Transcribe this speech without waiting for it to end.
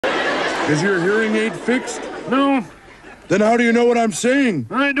Is your hearing aid fixed? No, Then how do you know what I'm saying?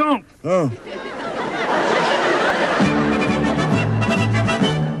 I don't. Oh.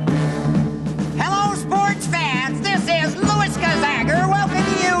 Hello, sports fans. This is Louis Gazager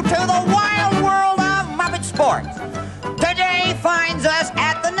welcoming you to the wild world of Muppet Sports. Today finds us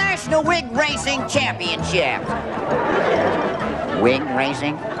at the National Wig Racing Championship. Wig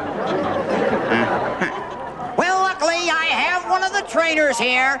racing? Well, luckily, I have one of the trainers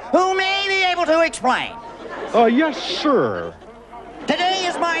here who may be able to explain. Yes, sir. Today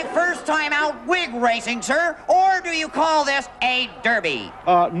is my first time out wig racing, sir. Or do you call this a derby?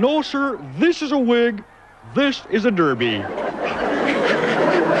 No, sir. This is a wig. This is a derby.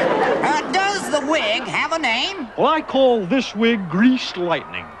 Does the wig have a name? Well, I call this wig Greased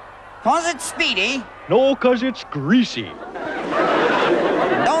Lightning. 'Cause it's speedy. No, 'cause it's greasy.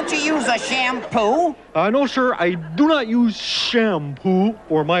 Don't you use a shampoo? No, sir. I do not use shampoo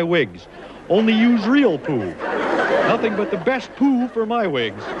for my wigs. Only use real poo. Nothing but the best poo for my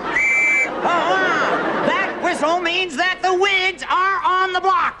wigs. That whistle means that the wigs are on the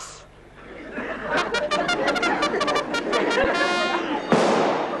blocks.